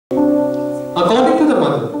According to the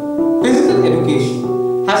mother, physical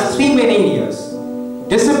education has three main areas: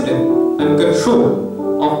 discipline and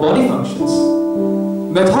control of body functions,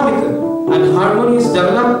 methodical and harmonious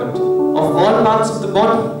development of all parts of the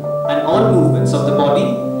body and all movements of the body,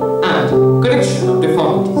 and correction of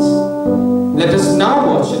deformities. Let us now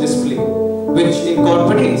watch a display which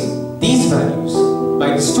incorporates these values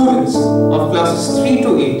by the students of classes 3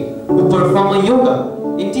 to 8 who perform a yoga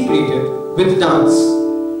integrated with dance.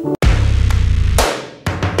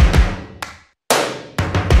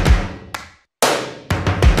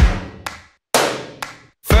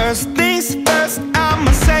 First things first,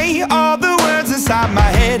 I'ma say all the words inside my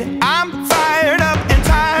head. I'm fired up and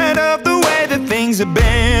tired of the way that things have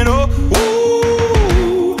been. Oh,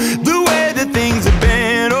 ooh, the way that things have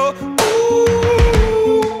been. Oh,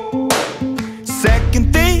 ooh.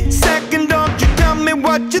 Second thing, second, don't you tell me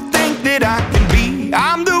what you think that I can be.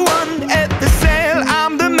 I'm the one at the sail,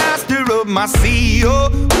 I'm the master of my sea. Oh,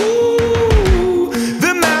 ooh,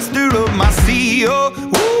 the master of my sea. Oh,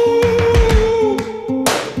 ooh.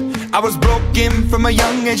 I was broken from a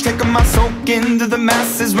young age, taking my soak into the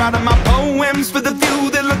masses, writing my poems for the few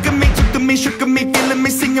that look at me, took to me, shook at me, feeling me,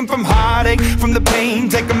 singing from heartache, from the pain,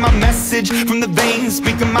 taking my message from the veins,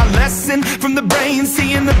 speaking my lesson from the brain,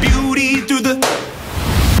 seeing the beauty through the...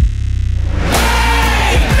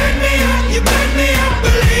 Hey, you burn me up, you burn me up,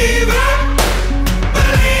 believer,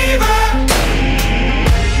 believer.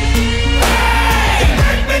 Hey, you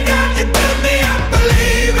burn me down, you build me up,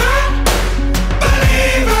 believer,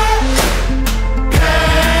 believer.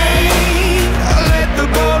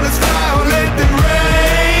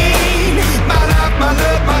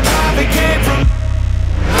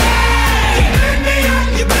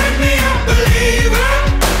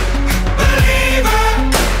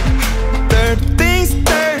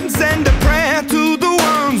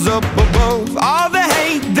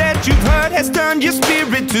 Turn your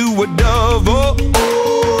spirit to a dove, oh,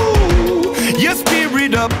 ooh, your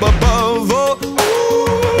spirit up above, oh,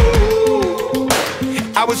 ooh.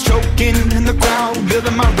 I was choking in the crowd,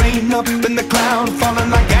 building my rain up in the cloud, falling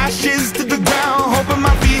like ashes to the ground, hoping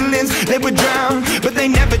my feelings, they would drown, but they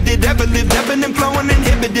never did, ever lived, ebbing and flowing,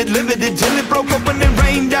 inhibited, limited, till it broke open and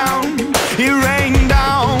rained down, it rained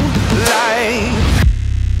down like...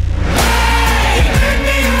 Hey, you burn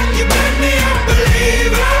me up, you burn me up,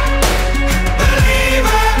 believer.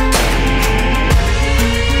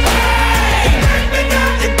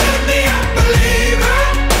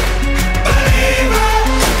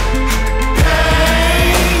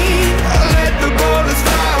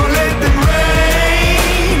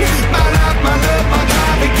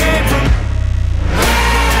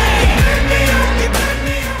 You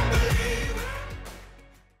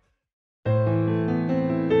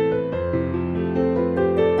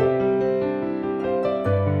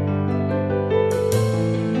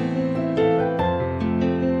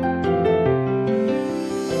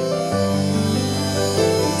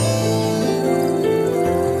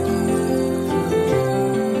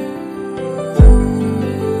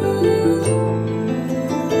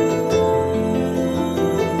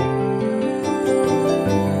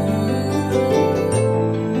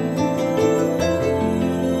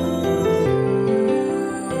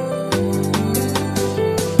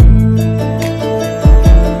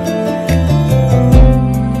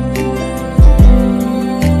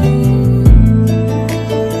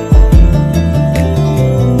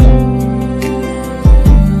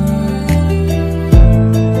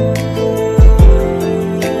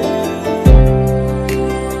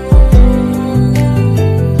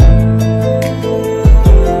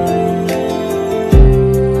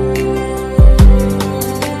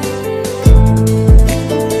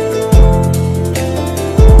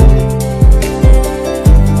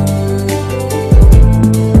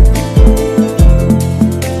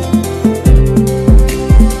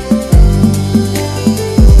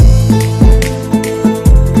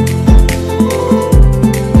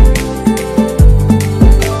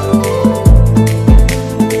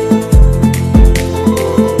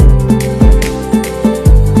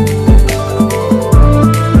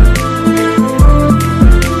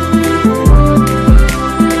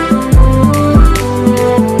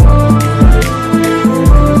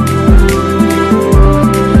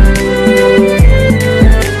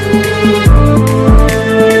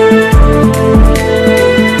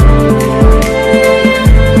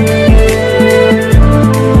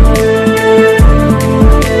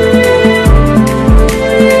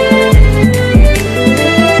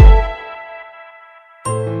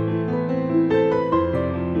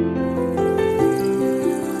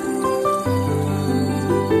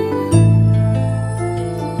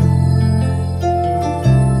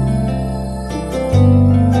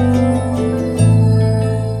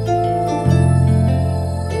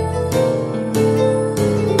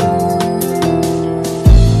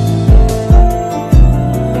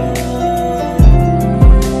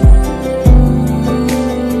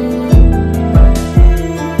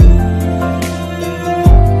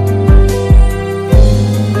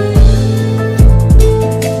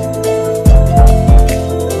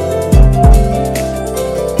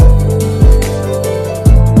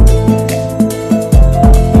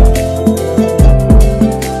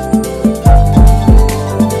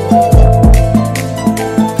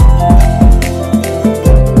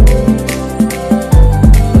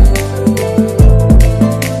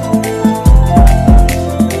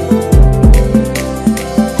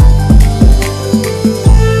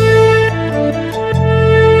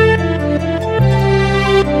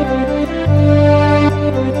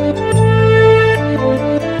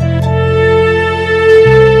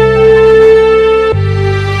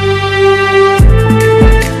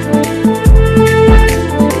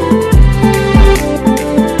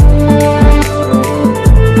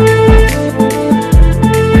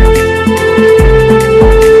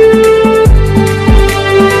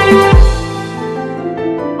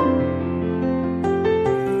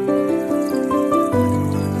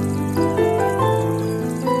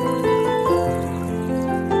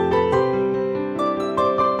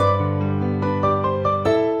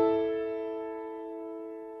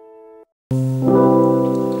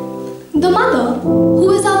who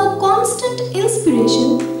is our constant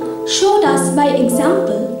inspiration, showed us by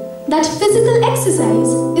example that physical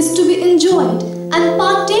exercise is to be enjoyed and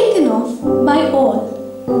partaken of by all.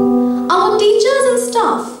 Our teachers and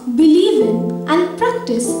staff believe in and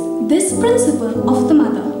practice this principle of the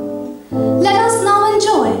mother. Let us now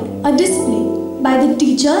enjoy a display by the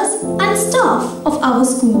teachers and staff of our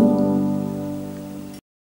school.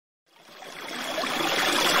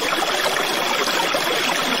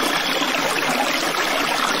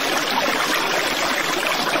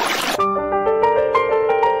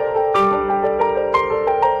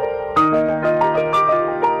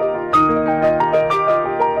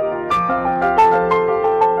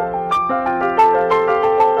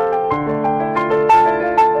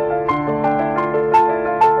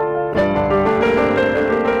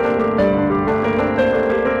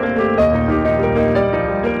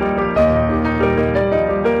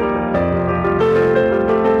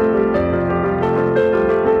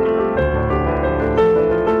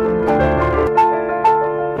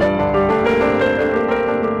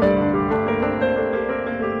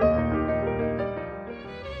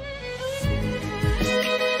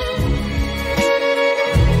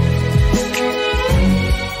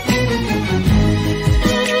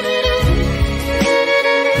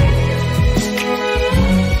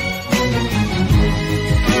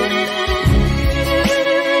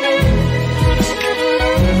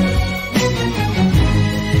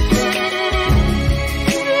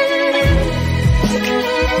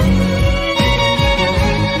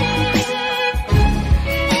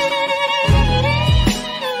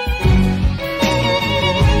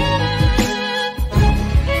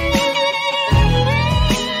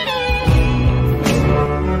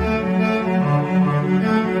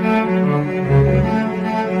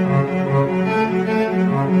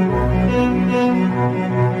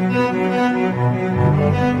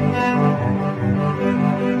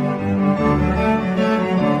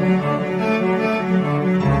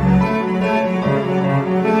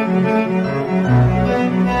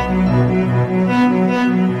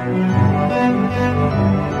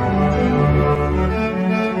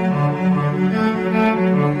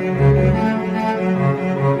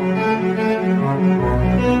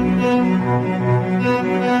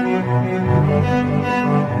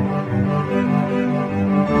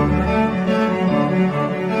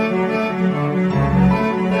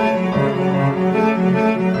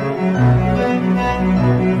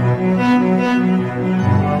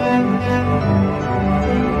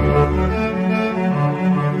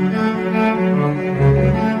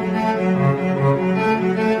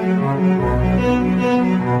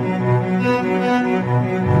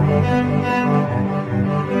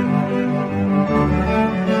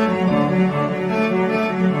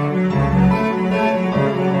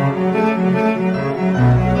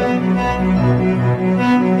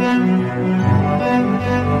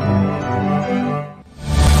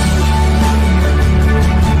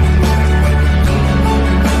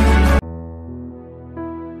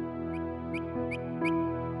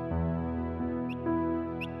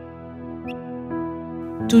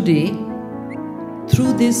 Today,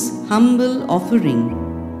 through this humble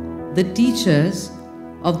offering, the teachers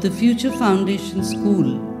of the Future Foundation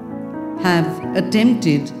School have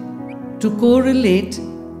attempted to correlate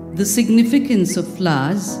the significance of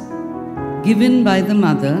flowers given by the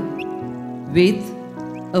mother with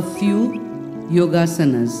a few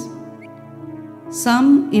yogasanas.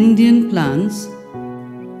 Some Indian plants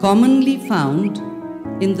commonly found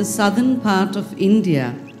in the southern part of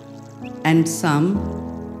India and some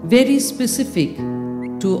very specific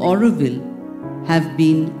to Auroville have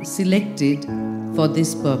been selected for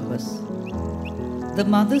this purpose. The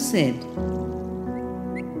mother said,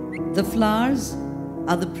 "The flowers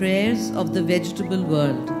are the prayers of the vegetable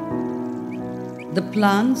world. The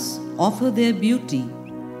plants offer their beauty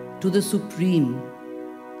to the Supreme.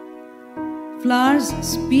 Flowers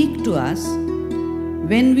speak to us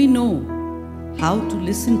when we know how to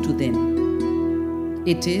listen to them.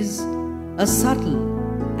 It is a subtle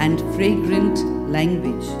and fragrant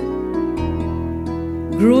language.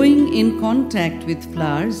 Growing in contact with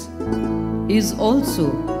flowers is also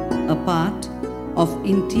a part of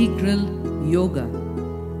integral yoga,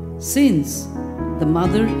 since the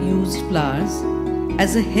mother used flowers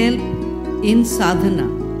as a help in sadhana,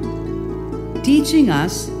 teaching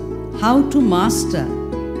us how to master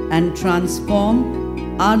and transform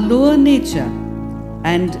our lower nature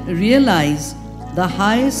and realize the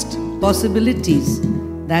highest possibilities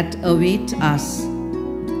that await us.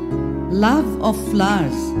 Love of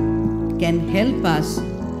flowers can help us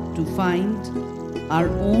to find our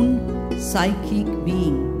own psychic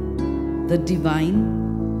being, the divine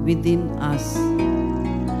within us.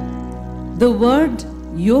 The word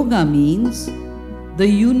yoga means the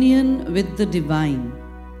union with the divine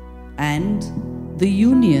and the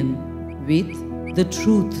union with the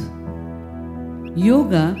truth.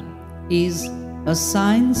 Yoga is a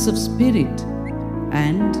science of spirit,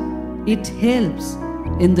 and it helps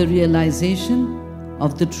in the realization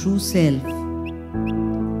of the true self.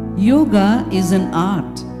 Yoga is an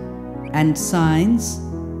art and science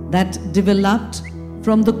that developed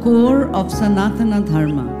from the core of Sanatana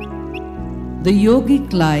Dharma. The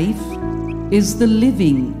yogic life is the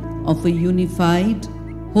living of a unified,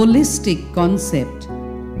 holistic concept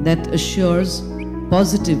that assures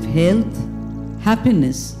positive health,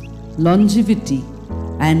 happiness, longevity,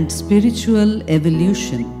 and spiritual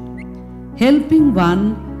evolution, helping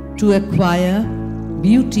one to acquire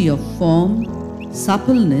beauty of form,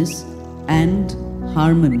 suppleness, and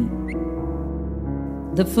harmony.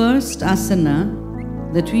 The first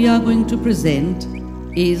asana that we are going to present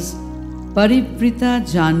is Parivrita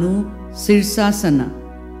Janu Sirsasana,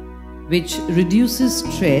 which reduces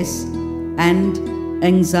stress and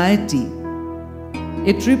anxiety.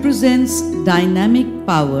 It represents dynamic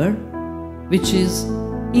power, which is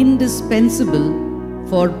indispensable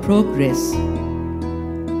for progress.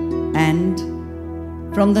 And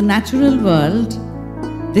from the natural world,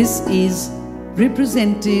 this is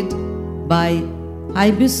represented by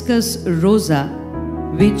Hibiscus rosa,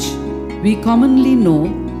 which we commonly know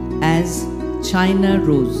as China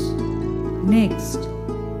rose. Next,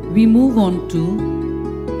 we move on to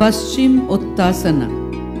Paschim Uttasana.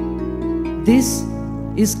 This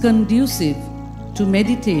is conducive to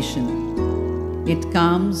meditation. It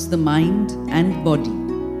calms the mind and body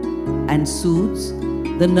and soothes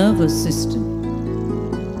the nervous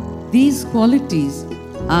system. These qualities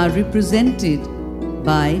are represented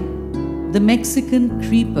by the Mexican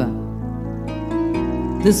creeper.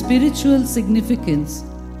 The spiritual significance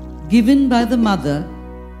given by the mother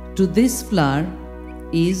to this flower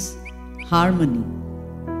is harmony.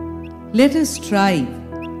 Let us strive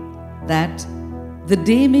that the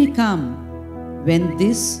day may come when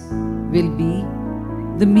this will be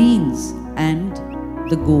the means and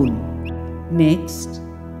the goal. Next,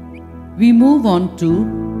 we move on to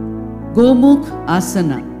Gomukh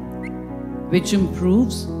Asana, which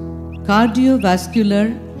improves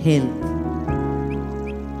cardiovascular health.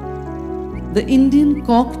 The Indian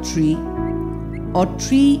cork tree or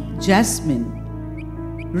tree jasmine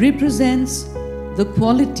represents the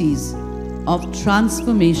qualities of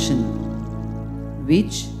transformation,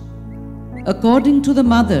 which, according to the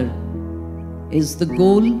mother, is the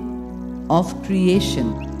goal of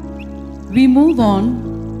creation. We move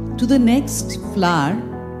on to the next flower,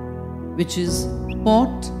 which is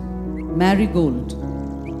pot marigold,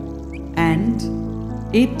 and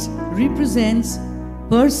it represents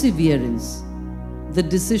perseverance, the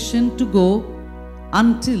decision to go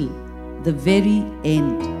until the very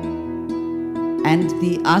end. And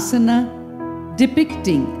the asana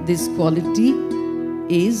depicting this quality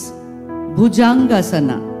is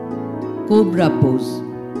Bhujangasana, cobra pose.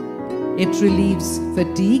 It relieves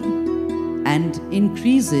fatigue and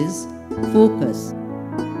increases focus.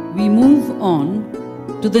 We move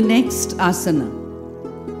on to the next asana,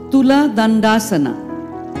 Tula Dandasana.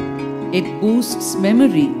 It boosts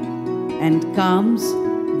memory and calms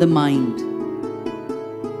the mind.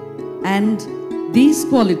 And these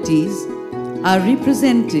qualities are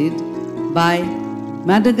represented by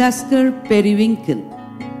Madagascar periwinkle.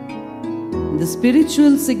 The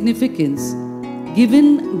spiritual significance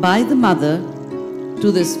given by the mother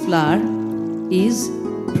to this flower is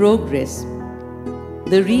progress,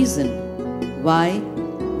 the reason why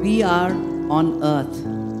we are on earth.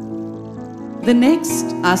 The next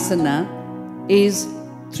asana is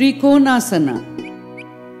Trikonasana.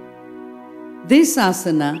 This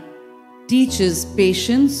asana teaches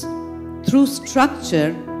patience through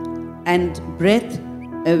structure and breath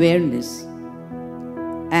awareness.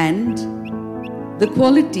 And the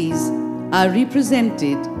qualities are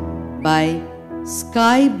represented by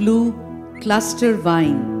sky blue cluster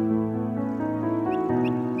vine.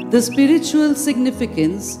 The spiritual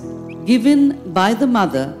significance given by the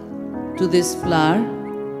mother to this flower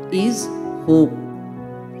is hope.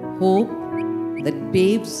 Hope that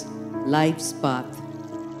paves life's path.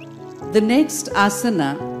 The next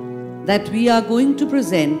asana that we are going to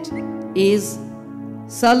present is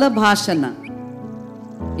Salabhashana.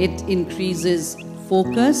 It increases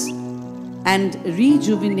focus and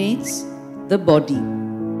rejuvenates the body.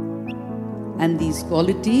 And these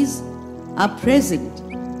qualities are present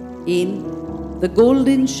in the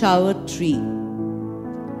golden shower tree.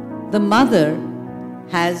 The mother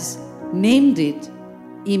has named it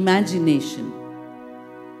imagination.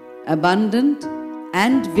 Abundant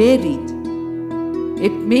and varied,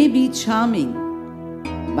 it may be charming,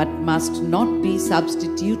 but must not be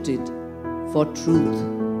substituted for truth.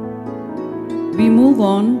 We move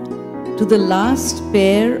on to the last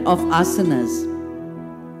pair of asanas.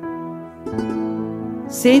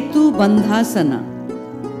 Setu Bandhasana.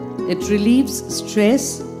 It relieves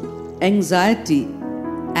stress, anxiety,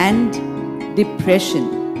 and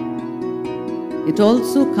depression. It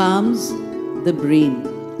also calms the brain.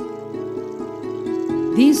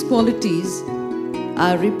 These qualities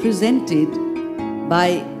are represented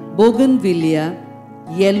by bougainvillea,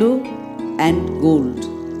 yellow and gold.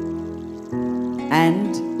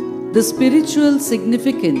 And the spiritual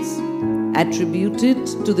significance attributed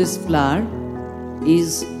to this flower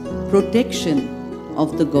is protection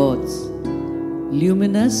of the gods,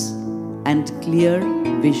 luminous and clear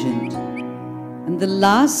visioned. And the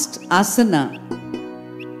last asana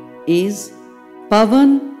is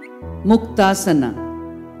Pavan Muktasana.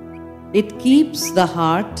 It keeps the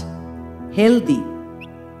heart healthy.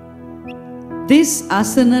 This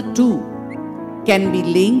asana too can be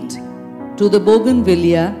linked to the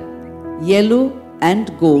bougainvillea, yellow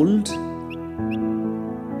and gold,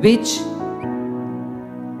 which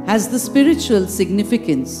has the spiritual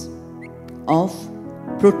significance of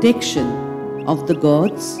protection of the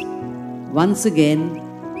gods, once again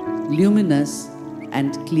luminous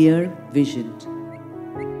and clear visioned.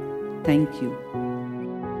 Thank you.